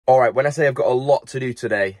All right, when I say I've got a lot to do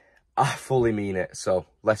today, I fully mean it, so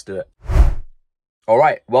let's do it. All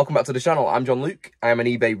right, welcome back to the channel. I'm John Luke. I am an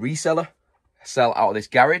eBay reseller. I sell out of this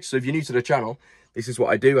garage. So if you're new to the channel, this is what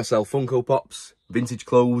I do. I sell Funko Pops, vintage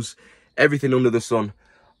clothes, everything under the sun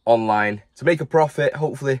online to make a profit,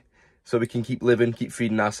 hopefully, so we can keep living, keep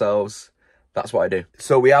feeding ourselves. That's what I do.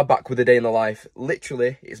 So we are back with a day in the life.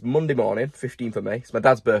 Literally, it's Monday morning, 15th of May. It's my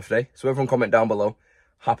dad's birthday. So everyone comment down below,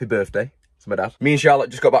 happy birthday to my dad. Me and Charlotte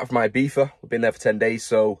just got back from Ibiza. We've been there for 10 days.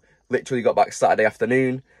 So literally got back Saturday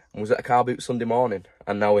afternoon and was at a car boot Sunday morning.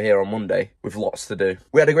 And now we're here on Monday with lots to do.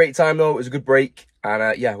 We had a great time though. It was a good break.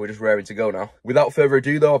 And yeah, we're just raring to go now. Without further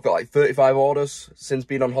ado though, I've got like 35 orders since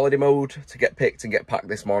being on holiday mode to get picked and get packed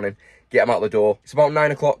this morning. Get them out the door. It's about 9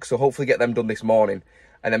 o'clock, so hopefully get them done this morning.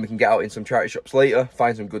 And then we can get out in some charity shops later,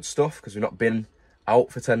 find some good stuff, because we've not been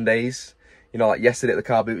out for 10 days. You know, like yesterday at the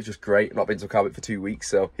car boot was just great. Not been to a car boot for 2 weeks,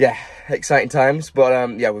 so yeah, exciting times.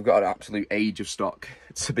 But yeah, we've got an absolute age of stock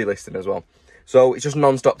to be listing as well. So it's just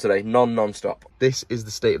non-stop today, non-stop. This is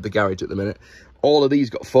the state of the garage at the minute. All of these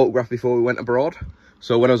got photographed before we went abroad.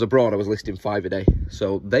 So when I was abroad, I was listing 5 a day.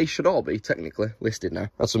 So they should all be technically listed now.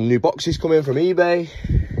 Had some new boxes come in from eBay.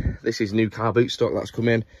 This is new car boot stock that's come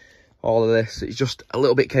in. All of this, it's just a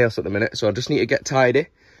little bit chaos at the minute. So I just need to get tidy.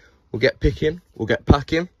 We'll get picking, we'll get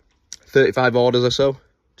packing. 35 orders or so,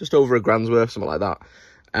 just over £1,000 worth, something like that.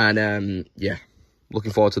 And yeah,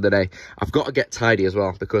 looking forward to the day. I've got to get tidy as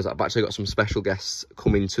well because I've actually got some special guests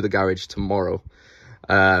coming to the garage tomorrow.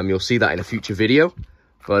 You'll see that in a future video.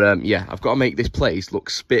 But yeah, I've got to make this place look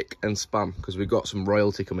spick and span because we've got some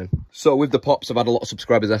royalty coming. So with the pops, I've had a lot of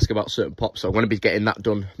subscribers ask about certain pops. So I'm going to be getting that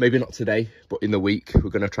done. Maybe not today, but in the week, we're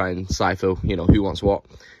going to try and cipher, you know, who wants what.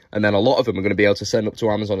 And then a lot of them are going to be able to send up to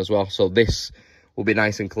Amazon as well. So this will be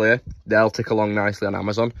nice and clear. They'll tick along nicely on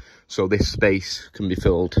Amazon. So this space can be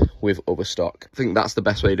filled with other stock. I think that's the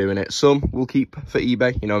best way of doing it. Some we'll keep for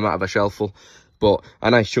eBay, you know, I might have a shelf full. But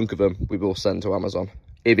a nice chunk of them we will send to Amazon.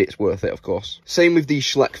 If it's worth it, of course. Same with these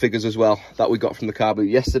Schleck figures as well that we got from the car boot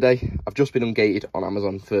yesterday. I've just been ungated on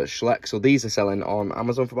Amazon for Schleck. So these are selling on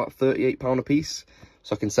Amazon for about £38 a piece.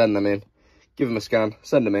 So I can send them in, give them a scan,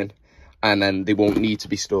 send them in. And then they won't need to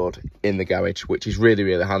be stored in the garage, which is really,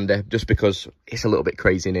 really handy. Just because it's a little bit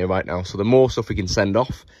crazy in here right now. So the more stuff we can send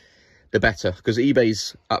off, the better. Because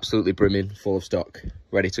eBay's absolutely brimming full of stock,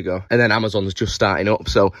 ready to go. And then Amazon's just starting up.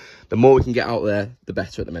 So the more we can get out there, the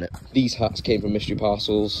better at the minute. These hats came from mystery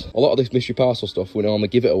parcels. A lot of this mystery parcel stuff, we normally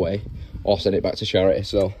give it away or send it back to charity.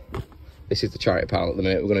 So this is the charity pile at the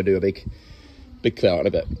minute. We're going to do a big clear out in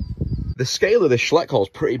a bit. The scale of this Schleck haul is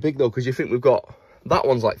pretty big though, because you think we've got, that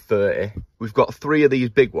one's like 30. We've got 3 of these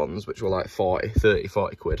big ones, which were like 40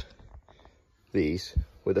 quid. These,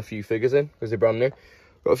 with a few figures in, because they're brand new.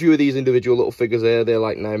 Got a few of these individual little figures here. They're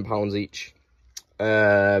like £9 each.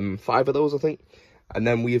 5 of those, I think. And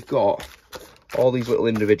then we've got all these little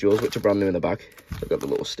individuals, which are brand new in the bag. They've got the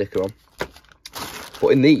little sticker on. But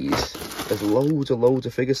in these, there's loads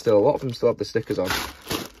of figures still. A lot of them still have the stickers on.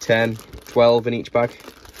 10, 12 in each bag.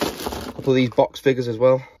 A couple of these box figures as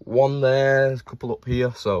well. One there, a couple up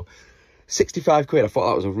here. So 65 quid. I thought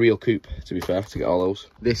that was a real coup, to be fair, to get all those.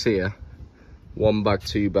 This here, 1 bag,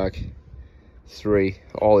 2 bag, 3,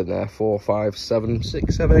 all in there. 4, 5, 7,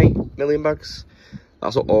 6, 7, 8 million bags.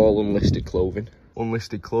 That's all unlisted clothing.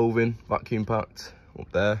 Unlisted clothing, vacuum packed,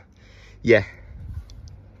 up there. Yeah,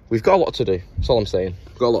 we've got a lot to do. That's all I'm saying.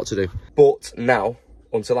 We've got a lot to do. But now,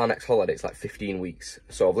 until our next holiday, it's like 15 weeks.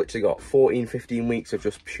 So I've literally got 14, 15 weeks of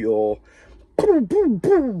just pure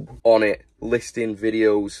on it, listing,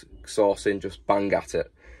 videos, sourcing, just bang at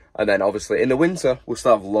it. And then obviously in the winter, we'll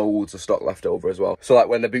still have loads of stock left over as well. So like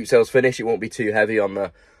when the boot sales finish, it won't be too heavy on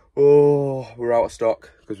the, oh, we're out of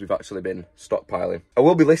stock, because we've actually been stockpiling. I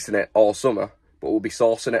will be listing it all summer, but we'll be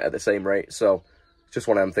sourcing it at the same rate. So it's just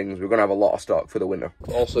one of them things. We're going to have a lot of stock for the winter.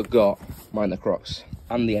 Also got mine the Crocs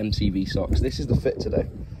and the MCV socks. This is the fit today.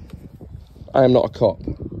 I am not a cop.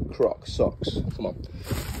 Crocs socks. Come on.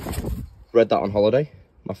 Read that on holiday.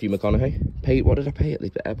 Matthew McConaughey. Paid, what did I pay at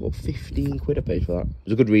the airport? 15 quid I paid for that. It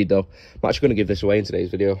was a good read though. I'm actually going to give this away in today's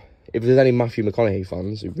video. If there's any Matthew McConaughey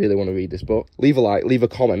fans who really want to read this book, leave a like, leave a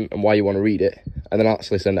comment and why you want to read it, and then I'll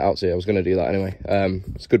actually send it out to you. I was going to do that anyway.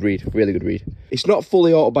 It's a good read, really good read. It's not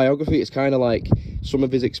fully autobiography. It's kind of like some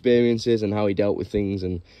of his experiences and how he dealt with things,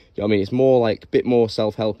 and you know what I mean. It's more like a bit more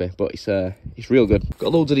self-helpy, but it's real good.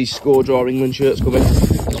 Got loads of these Score Draw England shirts coming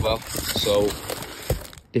as well. So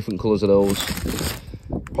different colours of those.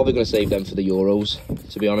 Probably going to save them for the Euros,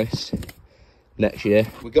 to be honest, next year.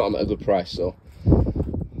 We got them at a good price, so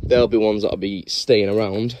there'll be ones that'll be staying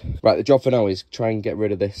around. Right, the job for now is try and get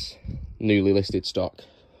rid of this newly listed stock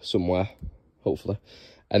somewhere, hopefully.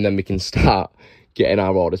 and then we can start getting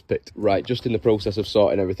our orders picked. Right, just in the process of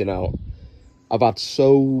sorting everything out, I've had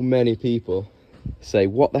so many people say,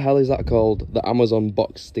 what the hell is that called? The Amazon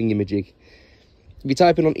box thingamajig. If you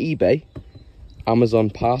type in on eBay, Amazon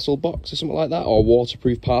parcel box or something like that, or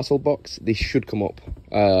waterproof parcel box, they should come up.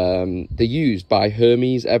 They're used by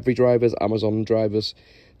Hermes, Every drivers, Amazon drivers.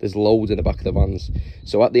 There's loads in the back of the vans.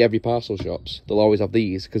 So at the Every parcel shops, they'll always have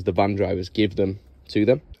these because the van drivers give them to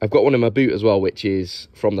them. I've got one in my boot as well, which is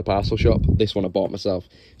from the parcel shop. This one I bought myself.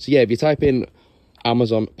 So yeah, if you type in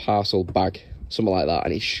Amazon parcel bag, something like that,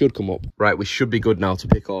 and it should come up. Right, we should be good now to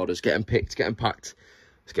pick orders. Get them picked, get them packed.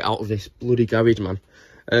 Let's get out of this bloody garage, man.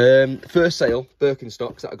 First sale,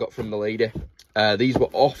 Birkenstocks that I got from the lady. These were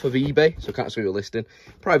off of eBay, so can't see the listing.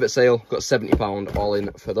 Private sale, got £70 all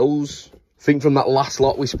in for those. I think from that last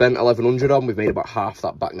lot we spent 1,100 on, we've made about half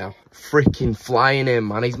that back now. Freaking flying in,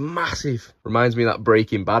 man. He's massive. Reminds me of that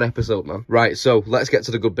Breaking Bad episode, man. Right, so let's get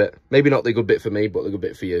to the good bit. Maybe not the good bit for me, but the good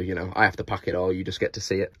bit for you. You know, I have to pack it all. You just get to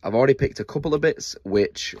see it. I've already picked a couple of bits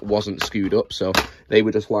which wasn't skewed up, so they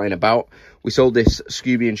were just lying about. We sold this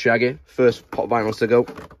Scooby and Shaggy. First pot vinyls to go.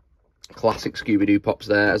 Classic Scooby-Doo pops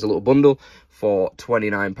there as a little bundle for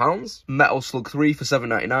 £29. Metal Slug 3 for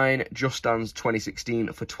 £7.99. Just Stands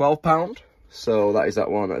 2016 for £12. So that is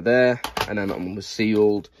that one right there. And then that one was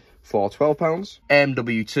sealed for £12.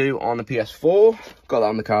 MW2 on the PS4. Got that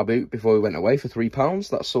on the car boot before we went away for £3.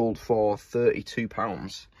 That sold for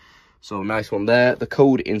 £32. So nice one there. The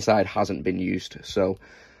code inside hasn't been used. So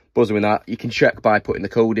buzzing with that. You can check by putting the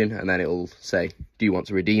code in and then it'll say, do you want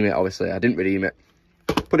to redeem it? Obviously, I didn't redeem it.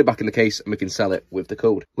 Put it back in the case and we can sell it with the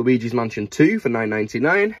code. Luigi's Mansion 2 for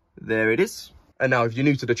 £9.99. There it is. And now if you're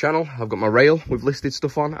new to the channel, I've got my rail with listed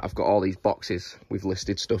stuff on. I've got all these boxes with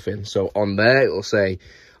listed stuff in. So on there, it'll say,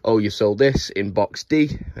 oh, you sold this in box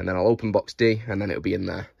D. And then I'll open box D and then it'll be in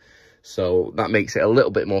there. So that makes it a little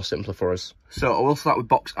bit more simpler for us. So I will start with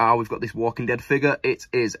box R. We've got this Walking Dead figure. It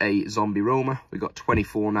is a zombie Roma. We got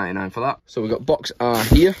 £24.99 for that. So we've got box R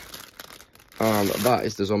here. And that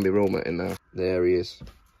is the zombie Roma in there. There he is.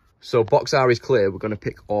 So box R is clear. We're going to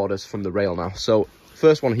pick orders from the rail now. So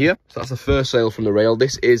first one here. So that's the first sale from the rail.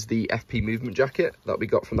 This is the FP movement jacket that we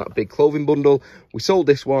got from that big clothing bundle. We sold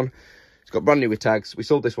this one. It's got brand new with tags. We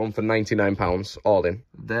sold this one for £99 all in.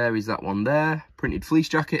 There is that one there. Printed fleece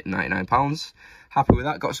jacket, £99. Happy with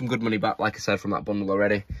that. Got some good money back, like I said, from that bundle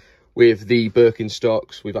already. With the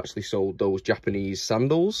Birkenstocks, we've actually sold those Japanese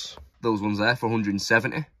sandals. Those ones there for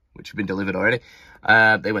 £170, which have been delivered already.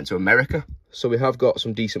 They went to America. So we have got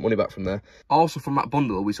some decent money back from there. Also from that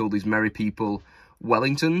bundle, we sold these Merry People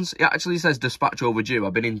Wellingtons. It actually says dispatch overdue.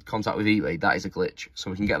 I've been in contact with eBay. That is a glitch.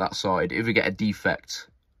 So we can get that sorted. If we get a defect,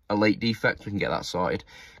 a late defect, we can get that sorted.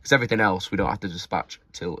 Because everything else, we don't have to dispatch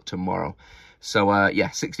till tomorrow. So, yeah,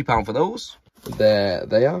 £60 for those. There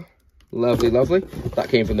they are. Lovely, lovely. That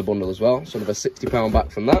came from the bundle as well. So another £60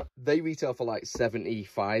 back from that. They retail for like £75,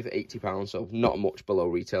 £80. So not much below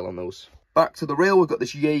retail on those. Back to the rail, we've got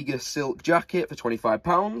this Jaeger silk jacket for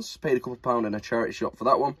 £25. Paid a couple of pounds in a charity shop for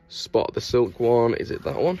that one. Spot the silk one. Is it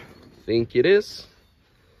that one? I think it is.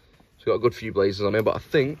 It's got a good few blazers on here, but I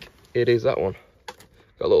think it is that one.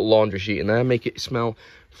 Got a little laundry sheet in there, make it smell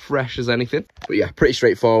fresh as anything. But yeah, pretty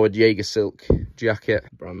straightforward Jaeger silk jacket.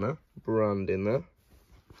 Brand there, brand in there.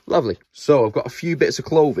 Lovely. So I've got a few bits of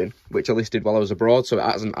clothing which I listed while I was abroad, so it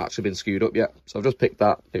hasn't actually been skewed up yet. So I've just picked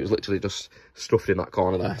that. It was literally just stuffed in that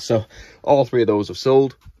corner there. So all three of those have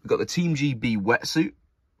sold. We've got the Team GB wetsuit.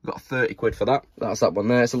 We've got 30 quid for that. That's that one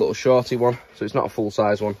there. It's a little shorty one, so it's not a full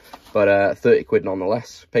size one, but 30 quid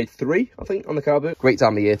nonetheless. Paid 3, I think, on the car boot. Great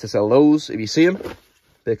time of year to sell those. If you see them,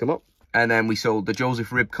 pick them up. And then we sold the Joseph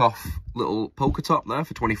Ribkoff little polka top there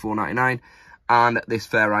for £24.99. And this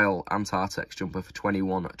Fair Isle Antartex jumper for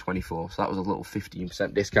 £21.24. So that was a little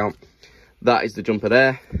 15% discount. That is the jumper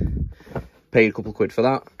there. Paid a couple of quid for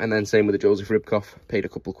that. And then same with the Joseph Ribkoff. Paid a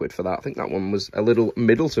couple of quid for that. I think that one was a little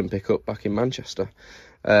Middleton pickup back in Manchester.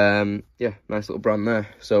 Yeah, nice little brand there.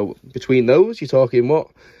 So between those, you're talking what?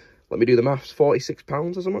 Let me do the maths.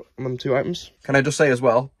 £46 or something on them two items. Can I just say as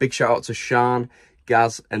well, big shout out to Sean,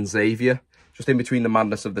 Gaz and Xavier. Just in between the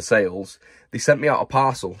madness of the sales, they sent me out a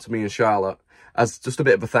parcel to me and Charlotte as just a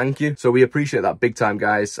bit of a thank you. So we appreciate that big time,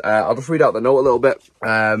 guys. I'll just read out the note a little bit.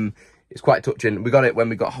 It's quite touching. We got it when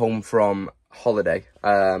we got home from holiday.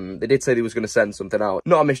 They did say they was going to send something out.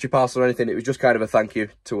 Not a mystery parcel or anything. It was just kind of a thank you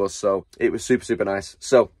to us. So it was super, super nice.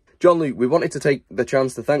 So John Luke, we wanted to take the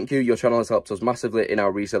chance to thank you. Your channel has helped us massively in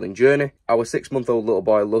our reselling journey. Our 6-month-old little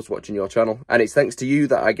boy loves watching your channel, and it's thanks to you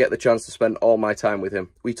that I get the chance to spend all my time with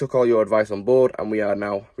him. We took all your advice on board, and we are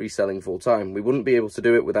now reselling full time. We wouldn't be able to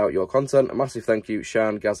do it without your content. A massive thank you,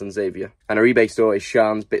 Shan, Gaz and Xavier. And our eBay store is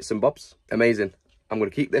Shan's Bits and Bobs. Amazing. I'm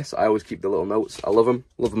going to keep this. I always keep the little notes. I love them.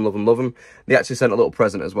 Love them, love them, love them. They actually sent a little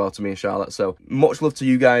present as well to me and Charlotte. So much love to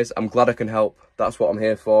you guys. I'm glad I can help. That's what I'm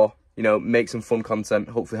here for. You know, make some fun content.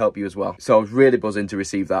 Hopefully help you as well. So I was really buzzing to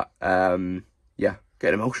receive that. Yeah,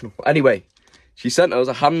 getting emotional. Anyway, she sent us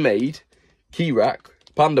a handmade key rack,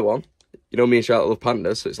 panda one. You know me and Charlotte love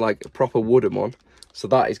pandas. So it's like a proper wooden one. So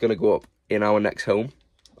that is going to go up in our next home.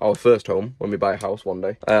 Our first home when we buy a house one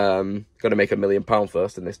day. Got to make £1 million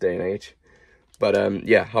first in this day and age. But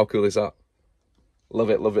yeah, how cool is that? Love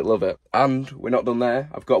it, love it, love it. And we're not done there.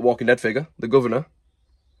 I've got a Walking Dead figure, the Governor.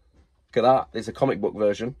 Look at that. There's a comic book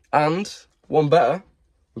version. And one better,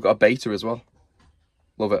 we've got a beta as well.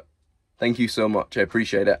 Love it. Thank you so much. I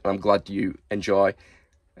appreciate it. And I'm glad you enjoy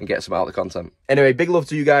and get some out of the content. Anyway, big love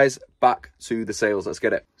to you guys. Back to the sales. Let's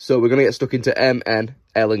get it. So we're going to get stuck into M, N,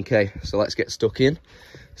 L and K. So let's get stuck in.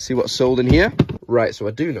 See what's sold in here. Right, so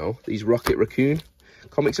I do know these Rocket Raccoon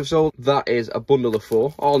comics have sold. That is a bundle of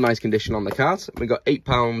 4, all nice condition on the cards. We got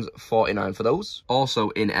 £8.49 for those. Also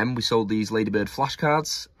in M, we sold these Ladybird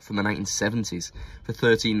flashcards from the 1970s for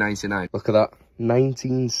 £13.99. Look at that,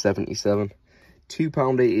 1977,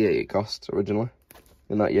 £2.88 it cost originally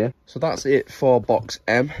in that year. So that's it for box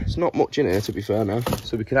M. It's not much in here to be fair now,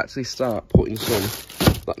 so we can actually start putting some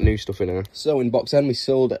that new stuff in here. So in box N we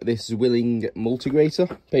sold this Zwilling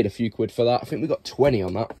multigrater, paid a few quid for that. I think we got 20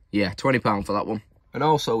 on that. Yeah, £20 for that one. And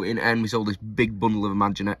also in N, we sold this big bundle of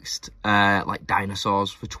Imaginext, like dinosaurs,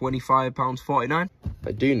 for £25.49.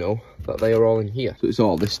 I do know that they are all in here. So it's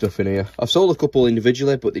all this stuff in here. I've sold a couple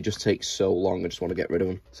individually, but they just take so long. I just want to get rid of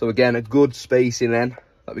them. So again, a good space in N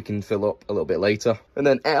that we can fill up a little bit later. And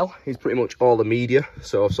then L is pretty much all the media.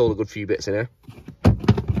 So I've sold a good few bits in here.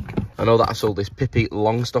 I know that I sold this Pippi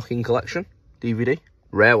Longstocking collection DVD.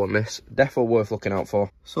 Rare one, this. Defo worth looking out for.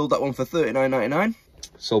 Sold that one for £39.99.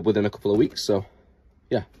 Sold within a couple of weeks, so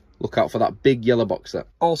yeah, look out for that big yellow box set.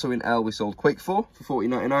 Also in L, we sold Quake 4 for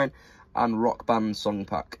 £40.99 and Rock Band Song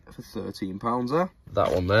Pack for £13 there.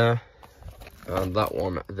 That one there and that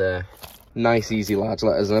one there. Nice, easy, large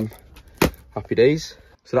letters then. Happy days.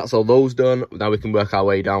 So that's all those done. Now we can work our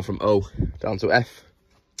way down from O down to F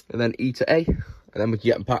and then E to A, and then we can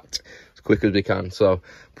get them packed as quick as we can. So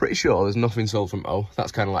pretty sure there's nothing sold from O.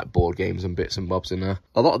 That's kind of like board games and bits and bobs in there.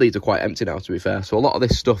 A lot of these are quite empty now, to be fair. So a lot of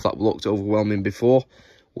this stuff that looked overwhelming before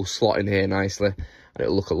will slot in here nicely and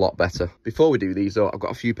it'll look a lot better. Before we do these though, I've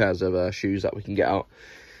got a few pairs of shoes that we can get out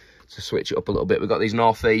to switch it up a little bit. We've got these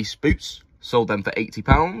North Face boots. Sold them for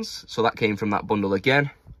 £80. So that came from that bundle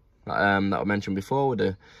again that I mentioned before, with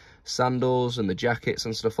the sandals and the jackets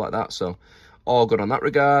and stuff like that. So all good on that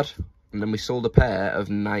regard. And then we sold a pair of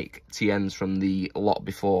Nike TNs from the lot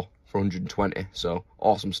before for 120. So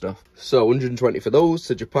awesome stuff. So 120 for those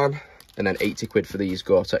to Japan, and then 80 quid for these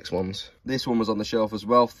Gore-Tex ones. This one was on the shelf as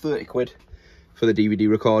well, 30 quid for the DVD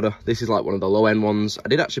recorder. This is like one of the low end ones. I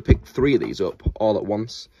did actually pick 3 of these up all at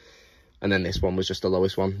once, and then this one was just the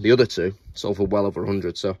lowest one. The other 2 sold for well over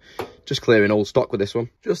 100, so just clearing old stock with this one.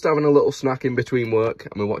 Just having a little snack in between work,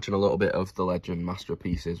 and we're watching a little bit of The Legend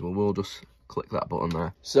Masterpieces. Well, we'll just click that button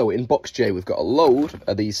there. So in box J, we've got a load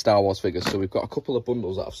of these Star Wars figures. So we've got a couple of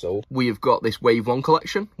bundles that I've sold. We've got this Wave 1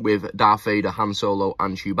 collection with Darth Vader, Han Solo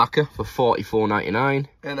and Chewbacca for £44.99.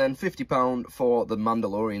 And then £50 for the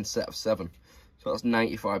Mandalorian set of 7. So that's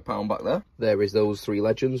 £95 back there. There is those 3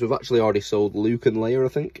 legends. We've actually already sold Luke and Leia, I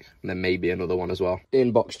think. And then maybe another one as well.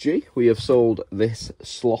 In box G, we have sold this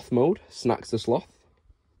Sloth mode, Snacks the Sloth.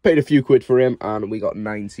 Paid a few quid for him, and we got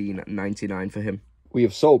 £19.99 for him. We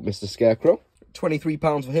have sold Mr. Scarecrow,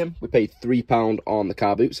 £23 for him. We paid £3 on the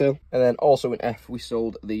car boot sale. And then also in F, we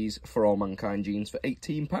sold these For All Mankind jeans for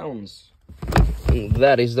 £18. And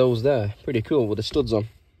that is those there. Pretty cool with the studs on.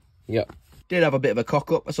 Yep. Did have a bit of a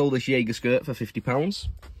cock up. I sold this Jaeger skirt for £50.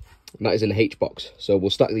 And that is in the H box. So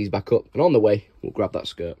we'll stack these back up. And on the way, we'll grab that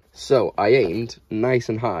skirt. So I aimed nice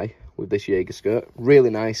and high with this Jaeger skirt. Really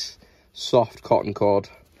nice, soft cotton cord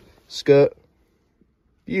skirt.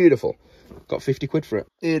 Beautiful. Got 50 quid for it.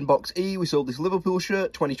 In box E, we sold this Liverpool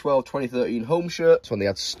shirt, 2012-2013 home shirt. It's when they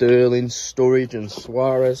had Sterling, Sturridge and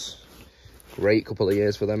Suarez. Great couple of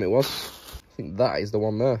years for them it was. I think that is the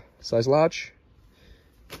one there. Size large.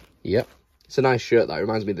 Yep. It's a nice shirt that. It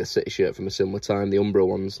reminds me of the City shirt from a similar time. The Umbro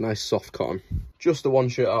ones. Nice soft cotton. Just the one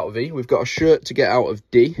shirt out of E. We've got a shirt to get out of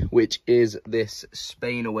D, which is this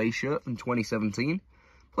Spain away shirt from 2017.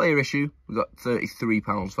 Player issue, we got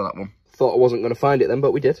 £33 for that one. Thought I wasn't going to find it then,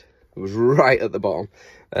 but we did. It was right at the bottom.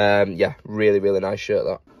 Yeah, really, really nice shirt,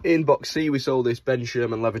 that. In box C, we sold this Ben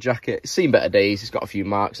Sherman leather jacket. It's seen better days. It's got a few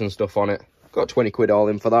marks and stuff on it. Got 20 quid all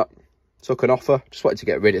in for that. Took an offer. Just wanted to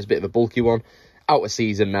get rid. It's a bit of a bulky one. Out of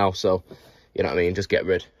season now, so, you know what I mean? Just get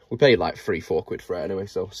rid. We paid like 3-4 quid for it anyway,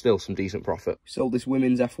 so still some decent profit. Sold this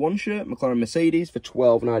women's F1 shirt, McLaren Mercedes, for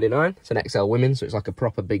 £12.99. It's an XL women's, so it's like a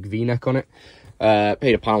proper big V-neck on it.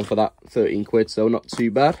 Paid £1 for that, 13 quid, so not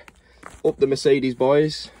too bad. Up the Mercedes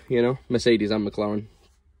boys, you know, Mercedes and McLaren.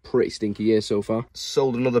 Pretty stinky year so far.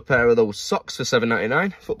 Sold another pair of those socks for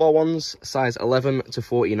 £7.99. Football ones, size 11 to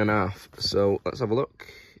 14.5. So let's have a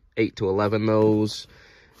look. 8 to 11 those.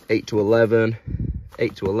 8 to 11.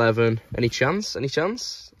 8 to 11. Any chance? Any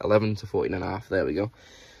chance? 11 to 14.5. There we go.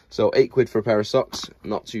 So 8 quid for a pair of socks.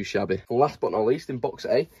 Not too shabby. Last but not least, in box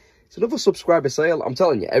A, it's another subscriber sale. I'm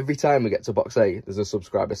telling you, every time we get to box A, there's a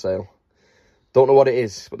subscriber sale. Don't know what it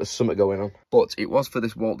is, but there's something going on. But it was for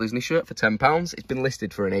this Walt Disney shirt for £10. It's been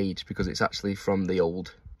listed for an age because it's actually from the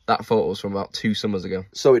old. That photo's from about 2 summers ago.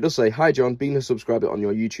 So it does say, "Hi John, been a subscriber on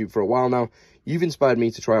your YouTube for a while now. You've inspired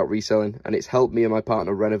me to try out reselling, and it's helped me and my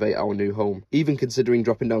partner renovate our new home. Even considering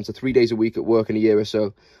dropping down to 3 days a week at work in a year or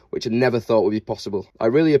so, which I never thought would be possible. I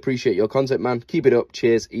really appreciate your content, man. Keep it up.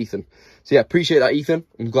 Cheers, Ethan." So yeah, appreciate that, Ethan.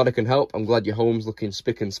 I'm glad I can help. I'm glad your home's looking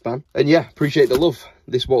spick and span. And yeah, appreciate the love.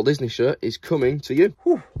 This Walt Disney shirt is coming to you.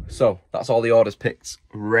 Whew. So that's all the orders picked,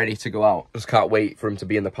 ready to go out. Just can't wait for him to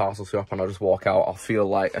be in the parcel shop and I'll just walk out. I'll feel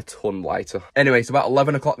like a ton lighter. Anyway, it's about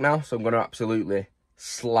 11 o'clock now, so I'm going to absolutely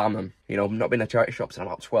slam them. You know, I've not been to charity shops in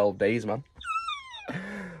about 12 days, man.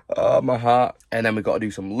 Oh, my heart. And then we've got to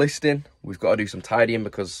do some listing. We've got to do some tidying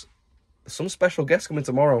because there's some special guests coming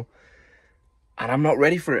tomorrow. And I'm not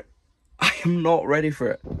ready for it. I am not ready for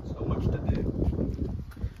it. So much to do.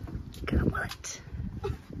 Come on.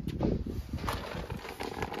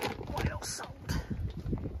 Oil salt.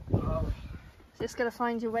 Just going to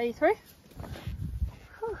find your way through.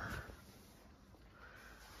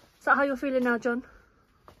 Is that how you're feeling now, John?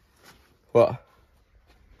 What?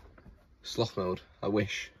 Sloth mode. I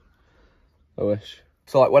wish. I wish.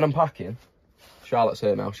 So like when I'm packing, Charlotte's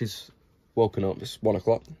here now. She's woken up. It's 1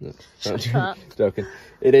 o'clock. Shut up. Joking.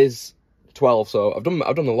 It is 12, so I've done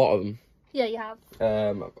a lot of them. Yeah, you have.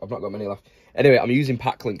 I've not got many left. Anyway, I'm using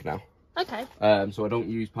Packlink now. Okay. So I don't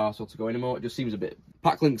use Parcel to go anymore. It just seems a bit...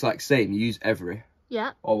 Packlink's like same. You use every.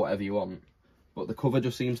 Yeah. Or whatever you want. But the cover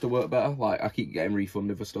just seems to work better. Like, I keep getting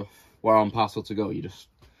refunded for stuff. Where on Parcel to go, you just...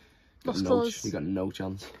 You got no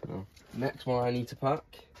chance. No. Next one I need to pack.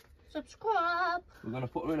 Subscribe. We're going to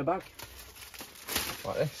put them in a bag.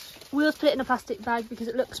 Like this. We always put it in a plastic bag because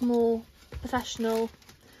it looks more professional.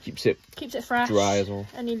 Keeps it fresh. Dry as well.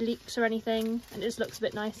 Any leaks or anything, and it just looks a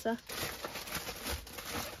bit nicer.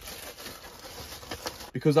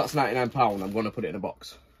 Because that's £99, I'm going to put it in a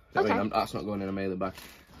box. Okay. I mean, that's not going in a mailing bag.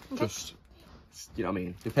 Okay. Just, you know what I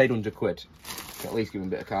mean? We paid 100 quid. At least give him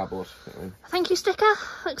a bit of cardboard. You know what I mean? Thank you sticker,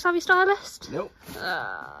 like Savvy Stylist. Nope.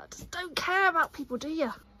 Just don't care about people, do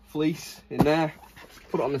you? Fleece in there.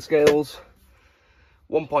 Put it on the scales.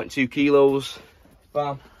 1.2 kilos.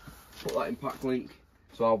 Bam. Put that in Packlink.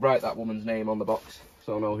 So I'll write that woman's name on the box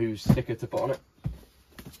so I know whose sticker to put on it.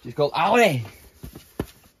 She's called Ali.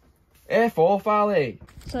 A4 Ali.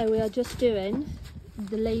 So we are just doing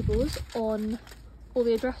the labels on all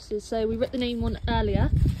the addresses. So we wrote the name one earlier.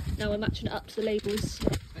 Now we're matching it up to the labels. It's a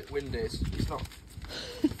bit windy. It's not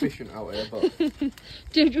efficient out here, but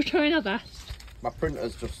Dude, we're trying our best. my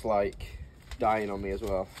printer's just like dying on me as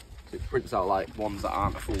well. It prints out like ones that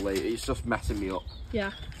aren't a full label. It's just messing me up.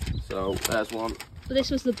 Yeah. So there's one. But this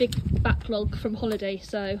was the big backlog from holiday,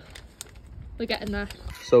 so we're getting there.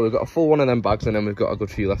 So we've got a full one of them bags and then we've got a good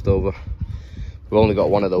few left over. We've only got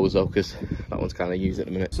one of those though because that one's kind of used at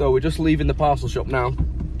the minute. So we're just leaving the parcel shop now.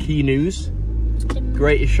 Key news.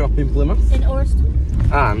 Greatest shop in Plymouth. In Orriston.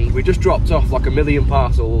 And we just dropped off like 1 million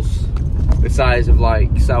parcels the size of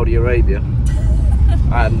like Saudi Arabia.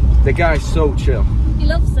 And the guy's so chill. He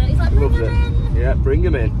loves it. He's like, Loves it. Yeah, bring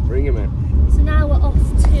him in. Bring him in. So now we're off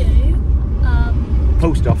to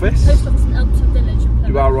Post office. Post office in Elmton Village. In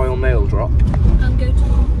Do our Royal Mail drop. And go to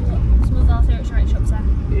some of our favourite charity shops there.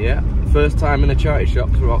 Yeah. First time in a charity shop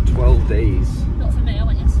for about 12 days. Not for me, I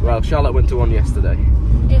went yesterday. Well, Charlotte went to one yesterday.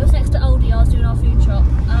 It was next to Aldi, I was doing our food shop.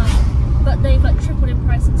 But they've like tripled in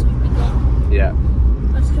price since we've been gone. Yeah.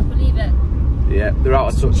 I just couldn't believe it. Yeah, they're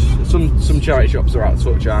out of touch. Some charity shops are out of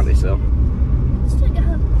touch, aren't they, so? I just don't get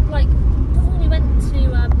how, like, before we went to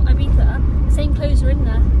Ibiza, the same clothes are in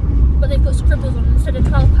there. But they've got scribbles on instead of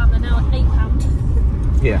 £12, they're now at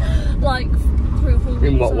 £8. Yeah. Like 3 or 4 weeks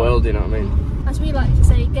In what on. world, you know what I mean? As we like to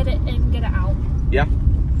say, get it in, get it out. Yeah.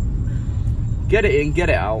 Get it in, get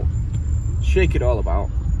it out. Shake it all about.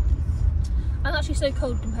 I'm actually so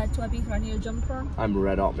cold compared to Ibiza. I need a jumper on. I'm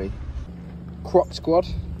red, aren't me? Croc Squad.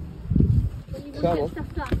 Come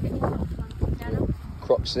on.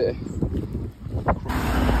 Croc City.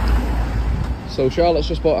 So Charlotte's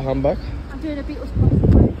just bought a handbag. I'm doing a Beatles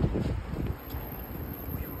concert.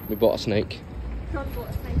 We bought a snake. John bought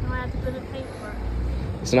a snake and I had to bill and pay for it.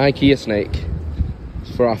 It's an IKEA snake.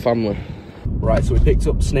 It's for our family. Right, so we picked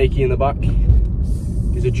up Snakey in the back.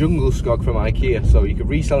 He's a jungle skog from IKEA, so you could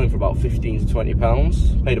resell him for about 15 to 20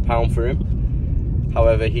 pounds. Paid £1 for him.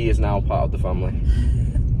 However, he is now part of the family.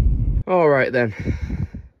 All right then.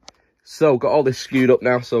 So got all this skewed up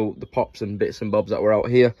now, so the pops and bits and bobs that were out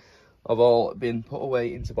here have all been put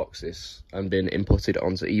away into boxes and been inputted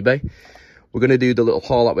onto eBay. We're going to do the little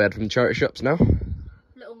haul that we had from the charity shops now.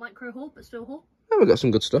 Little micro haul, but still haul. Oh, we've got some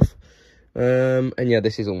good stuff. And yeah,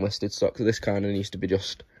 this is unlisted stock, so this kind of needs to be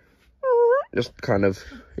just kind of,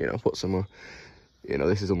 you know, put somewhere. You know,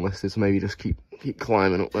 this is unlisted, so maybe just keep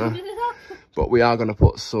climbing up there. But we are going to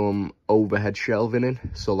put some overhead shelving in,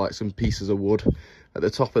 so like some pieces of wood at the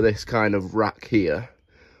top of this kind of rack here,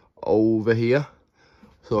 over here,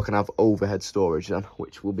 so I can have overhead storage then,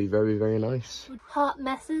 which will be very, very nice. Hot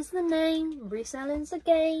mess is the name, reselling's the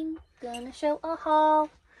game, gonna show a haul.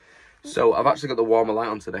 So I've actually got the warmer light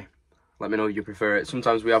on today. Let me know if you prefer it.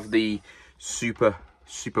 Sometimes we have the super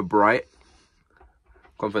bright.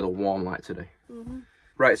 Gone for the warm light today.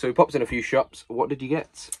 Right, so we popped in a few shops. What did you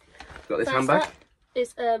get? Got this handbag.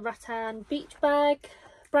 It's a rattan beach bag,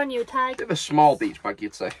 brand new tag. Bit of a small beach bag,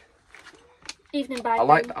 you'd say. Evening bag. I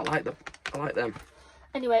like them.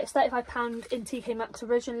 Anyway, it's £35 in TK Maxx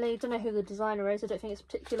originally. Don't know who the designer is. I don't think it's a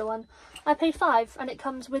particular one. I paid £5, and it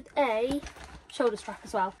comes with a shoulder strap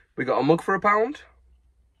as well. We got a mug for £1.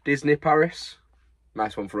 Disney Paris.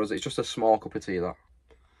 Nice one for us. It's just a small cup of tea, that.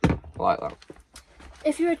 I like that.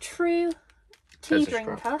 If you're a true tea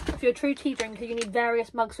drinker, you need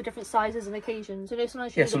various mugs for different sizes and occasions. You know,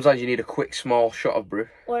 sometimes you need a quick small shot of brew.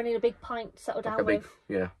 Or I need a big pint to settle down with.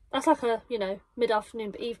 Yeah. That's like a, you know, mid-afternoon,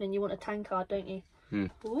 but evening, you want a tankard, don't you?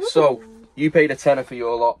 So, you paid a tenner for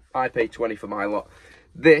your lot. I paid 20 for my lot.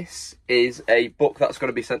 This is a book that's going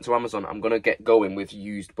to be sent to Amazon. I'm going to get going with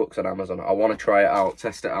used books on Amazon. I want to try it out,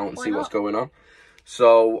 test it out and see what's going on.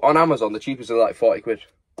 So, on Amazon, the cheapest are like 40 quid.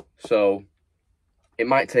 So, it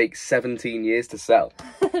might take 17 years to sell.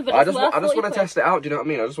 I just want to test it out, do you know what I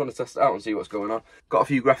mean? I just want to test it out and see what's going on. Got a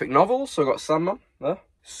few graphic novels, so I got Sandman there.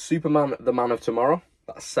 Superman, the Man of Tomorrow.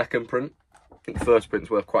 That's second print. I think first print's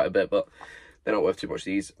worth quite a bit, but they're not worth too much,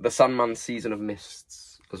 these. The Sandman Season of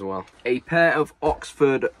Mists as well. A pair of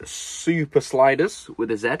Oxford Super Sliders with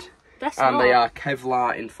a Z. They're smart. And they are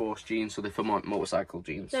Kevlar enforced jeans, so they're for motorcycle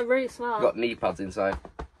jeans. They're really smart. Got knee pads inside.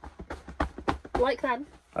 Like them.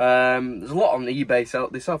 There's a lot on eBay.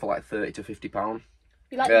 They sell for like £30 to £50.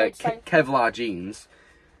 You like Kevlar jeans.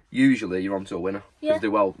 Usually you're onto a winner because they're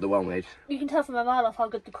well made. You can tell from a mile off how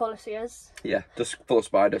good the quality is. Yeah, just full of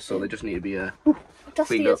spiders, so they just need to be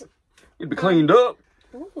cleaned up. Need to be cleaned up.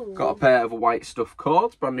 Ooh. Got a pair of white stuff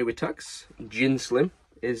cords, brand new with tags. Gin Slim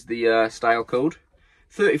is the style code.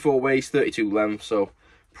 34 waist, 32 length, so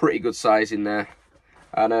pretty good size in there.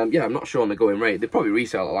 And yeah, I'm not sure on the going rate. They probably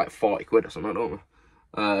resell at like 40 quid or something, don't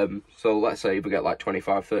they? So let's say we get like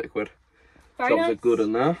 25, 30 quid. Very Jobs nice. are good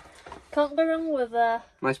in there. Can't go wrong with a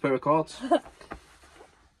nice pair of cords.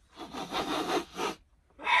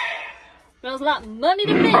 Smells like money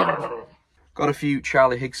to me. Got a few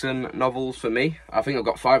Charlie Higson novels for me. I think I've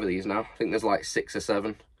got 5 of these now. I think there's like 6 or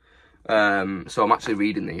 7. So I'm actually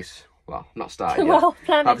reading these. Well, not started yet. Well,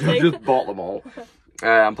 I've just bought them all.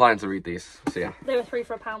 I'm planning to read these. So yeah. They were 3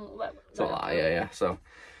 for £1. So yeah. So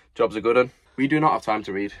jobs are good. And we do not have time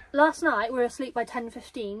to read. Last night we were asleep by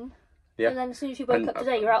 10:15. Yeah. And then as soon as you woke up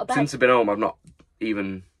today, you're out of bed. Since I've been home, I've not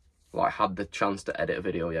even like had the chance to edit a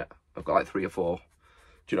video yet. I've got like 3 or 4.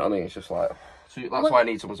 Do you know what I mean? It's just like, so that's why I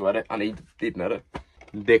need someone to edit. I need an edit.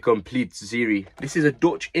 The Complete Ziri. This is a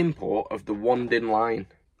Dutch import of the Wandin line.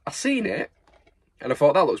 I seen it and I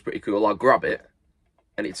thought that looks pretty cool. I'll grab it,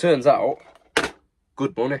 and it turns out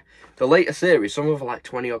good money. The later series, some of them are like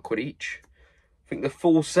 20 odd quid each. I think the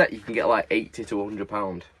full set you can get like £80 to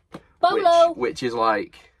 £100. Which is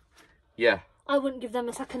like. Yeah. I wouldn't give them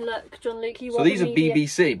a second look, John Luke. So these are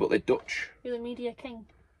BBC, but they're Dutch. You're the media king.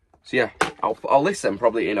 So yeah, I'll list them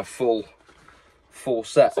probably in a full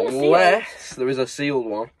set, unless there is a sealed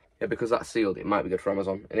one. Yeah, because that's sealed, it might be good for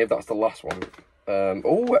Amazon. And if that's the last one,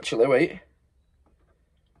 oh, actually, wait.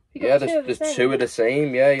 Yeah, there's 2 of the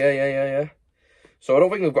same. Yeah. So I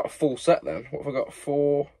don't think we've got a full set then. What have I got?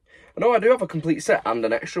 4? No, I do have a complete set and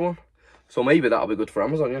an extra one. So maybe that'll be good for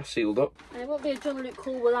Amazon, yeah, sealed up. And it won't be a John Luke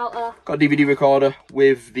haul without a... Got a DVD recorder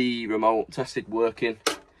with the remote, tested, working.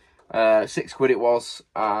 £6 it was,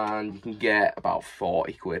 and you can get about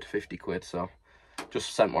 40 quid, 50 quid, so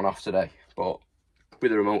just sent one off today. But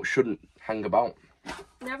with the remote, shouldn't hang about.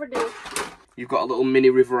 Never do. You've got a little mini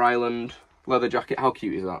River Island leather jacket. How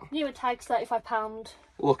cute is that? Newer tags, £35.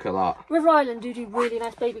 Look at that. River Island do really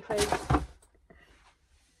nice baby clothes.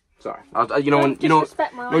 Sorry, you know when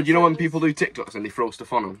people do TikToks and they throw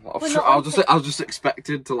stuff on them. I was just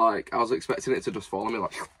expected to I was expecting it to just fall on me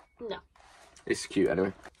like. No. It's cute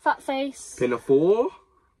anyway. Fat face. Pinafore,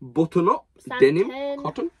 button up, denim,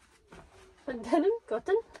 cotton. Denim,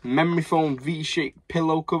 cotton. Memory foam V-shaped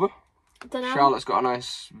pillow cover. Dunno. Charlotte's got a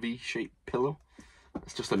nice V-shaped pillow.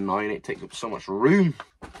 It's just annoying, it takes up so much room.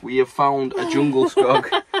 We have found a jungle skog.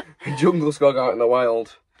 A jungle skog out in the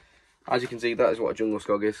wild. As you can see, that is what a jungle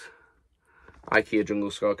skog is. IKEA jungle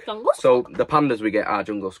skog. So the pandas we get are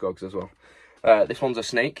jungle skogs as well. This one's a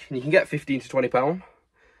snake. You can get £15 to £20.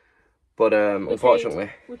 But unfortunately,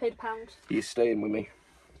 we paid £1. He's staying with me.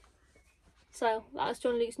 So that was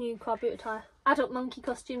John Luke's new car boot attire. Adult monkey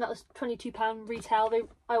costume, that was £22 retail.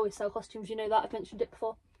 I always sell costumes, you know that, I've mentioned it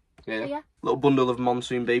before. Yeah. So, yeah. Little bundle of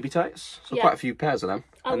monsoon baby tights. So quite a few pairs of them.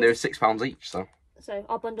 And they're £6 each, so. So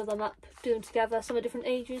I'll bundle them up, do them together. Some are different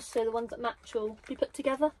ages, so the ones that match will be put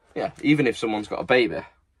together. Yeah, even if someone's got a baby,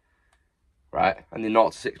 right, and they're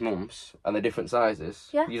 0 to 6 months, and they're different sizes,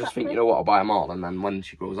 you just think, you know what, I'll buy them all, and then when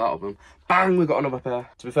she grows out of them, bang, we've got another pair.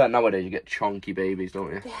 To be fair, nowadays you get chunky babies,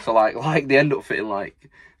 don't you? Yeah. So like they end up fitting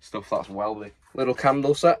like stuff that's well big. Little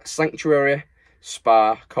candle set, Sanctuary,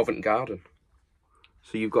 Spa, Covent Garden.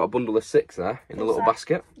 So you've got a bundle of 6 there in a little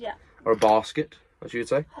basket. Yeah. Or a basket, as you would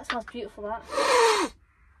say. That smells beautiful, that.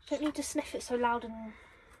 You don't need to sniff it so loud and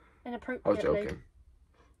inappropriately. I was joking.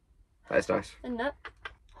 That is nice. Isn't it?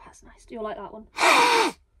 Oh, that's nice. Do you like that one? You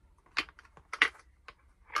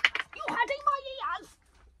had in my ears!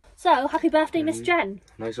 So, happy birthday, Miss Jen.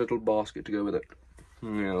 Nice little basket to go with it.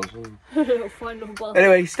 Yeah. Fine little basket.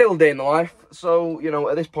 Anyway, still day in the life. So, you know,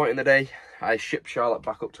 at this point in the day, I ship Charlotte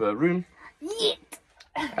back up to her room.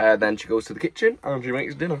 Then she goes to the kitchen and she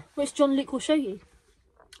makes dinner. Which John Luke will show you.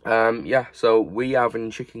 Yeah, so we are having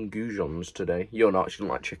chicken goujons today. You're not, she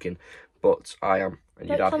doesn't like chicken, but I am. And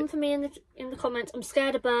don't come for me in the comments. I'm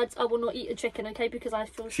scared of birds. I will not eat a chicken, okay? Because I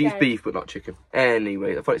feel scared. She's beef, but not chicken.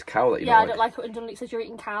 Anyway, I thought it's cow that you don't like. I don't like it when John Luke says you're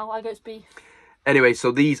eating cow. I go, it's beef. Anyway,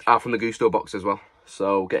 so these are from the Gusto box as well.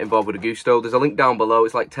 So get involved with the Gusto. There's a link down below.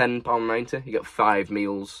 It's like £10.90. You get 5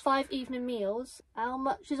 meals. 5 evening meals. How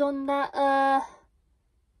much is on that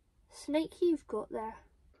snake you've got there?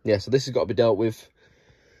 Yeah, so this has got to be dealt with.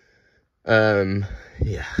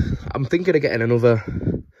 Yeah, I'm thinking of getting another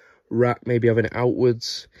rack, maybe having it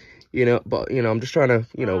outwards, you know, but you know, I'm just trying to,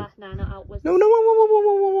 you know. No, not outwards. No,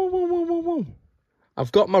 whoa.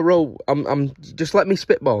 I've got my row. I'm just let me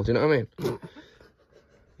spitball. Do you know what I mean?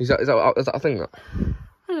 Is that a thing? That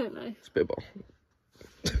I don't know. Spitball.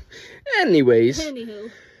 Anyways. Anywho.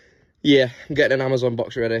 Yeah, I'm getting an Amazon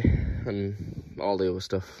box ready and all the other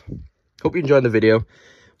stuff. Hope you enjoyed the video.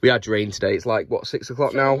 We had rain today. It's like, what, 6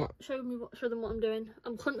 o'clock now? Show them what I'm doing.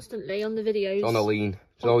 I'm constantly on the videos. On a lean.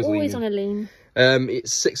 She's always on a lean.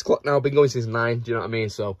 It's 6 o'clock now. Been going since 9. Do you know what I mean?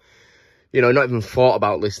 So, you know, not even thought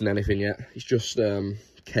about listing anything yet. It's just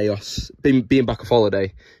chaos. Being back off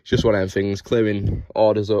holiday. It's just one of them things. Clearing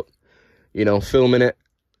orders up. You know, filming it.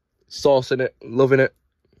 Sourcing it. Loving it.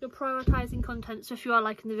 You're prioritising content, so if you are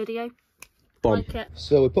liking the video, like it.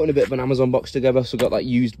 So we're putting a bit of an Amazon box together. So we've got that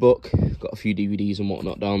used book, got a few DVDs and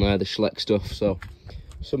whatnot down there, the Schleck stuff. So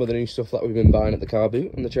some of the new stuff that we've been buying at the car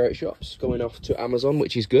boot and the charity shops going off to Amazon,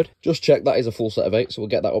 which is good. Just check, that is a full set of 8, so we'll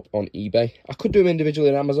get that up on eBay. I could do them individually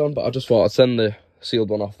on Amazon, but I just thought I'd send the sealed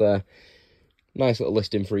one off there. Nice little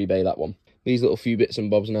listing for eBay, that one. These little few bits and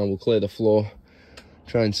bobs now will clear the floor.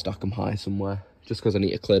 Try and stack them high somewhere, just because I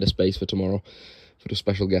need to clear the space for tomorrow for the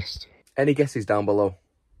special guest. Any guesses down below?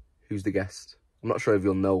 Who's the guest? I'm not sure if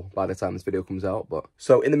you'll know by the time this video comes out, but...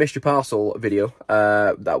 So, in the Mystery Parcel video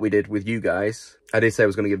that we did with you guys, I did say I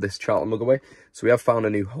was going to give this Charlton mug away. So, we have found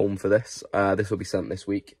a new home for this. This will be sent this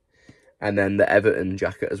week. And then the Everton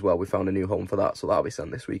jacket as well. We found a new home for that, so that'll be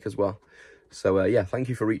sent this week as well. So, yeah, thank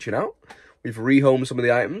you for reaching out. We've rehomed some of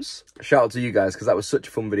the items. Shout out to you guys, because that was such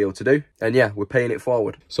a fun video to do. And, yeah, we're paying it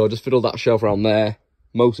forward. So, I just fiddled that shelf around there.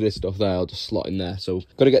 Most of this stuff there, I'll just slot in there. So,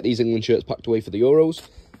 got to get these England shirts packed away for the Euros.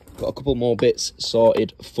 Got a couple more bits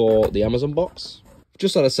sorted for the Amazon box.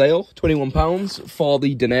 Just on a sale, £21 for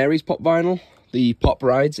the Daenerys pop vinyl. The pop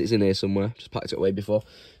rides is in here somewhere. Just packed it away before.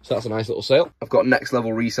 So that's a nice little sale. I've got Next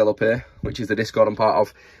Level Resell up here, which is the Discord I'm part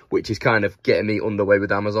of, which is kind of getting me underway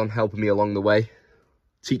with Amazon, helping me along the way,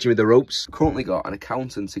 teaching me the ropes. Currently got an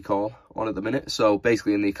accountancy call on at the minute. So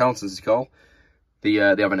basically in the accountancy call, they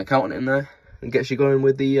have an accountant in there and gets you going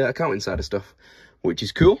with the accounting side of stuff, which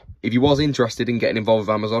is cool. If you was interested in getting involved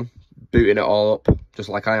with Amazon, booting it all up, just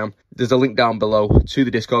like I am, there's a link down below to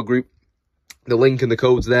the Discord group. The link and the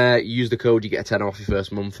code's there. You use the code, you get a 10 off your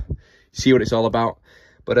first month. See what it's all about.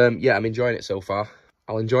 But yeah, I'm enjoying it so far.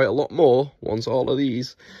 I'll enjoy it a lot more once all of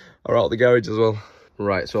these are out of the garage as well.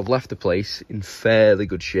 Right, so I've left the place in fairly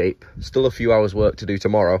good shape. Still a few hours work to do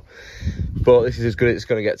tomorrow, but this is as good as it's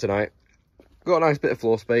going to get tonight. Got a nice bit of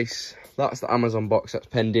floor space. That's the Amazon box that's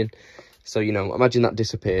pending. So, you know, imagine that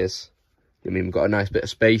disappears. I mean, we've got a nice bit of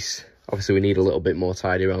space. Obviously, we need a little bit more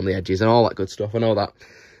tidy around the edges and all that good stuff. I know that.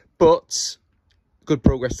 But good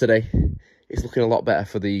progress today. It's looking a lot better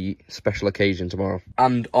for the special occasion tomorrow.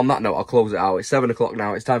 And on that note, I'll close it out. It's 7 o'clock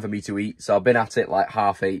now. It's time for me to eat. So I've been at it like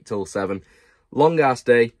 8:30 till 7. Long ass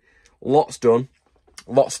day. Lots done.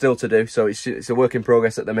 Lots still to do. So it's a work in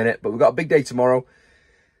progress at the minute. But we've got a big day tomorrow.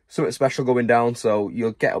 Something special going down. So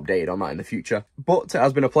you'll get updated on that in the future. But it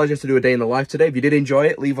has been a pleasure to do a day in the life today. If you did enjoy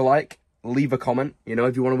it, leave a like. Leave a comment. You know,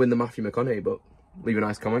 if you want to win the Matthew McConaughey book, leave a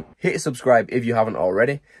nice comment. Hit subscribe if you haven't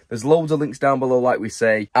already. There's loads of links down below, like we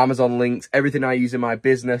say. Amazon links, everything I use in my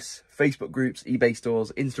business, Facebook groups, eBay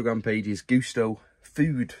stores, Instagram pages, Gusto,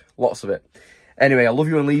 food, lots of it. Anyway, I love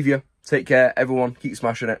you and leave you. Take care, everyone. Keep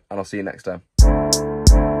smashing it, and I'll see you next time.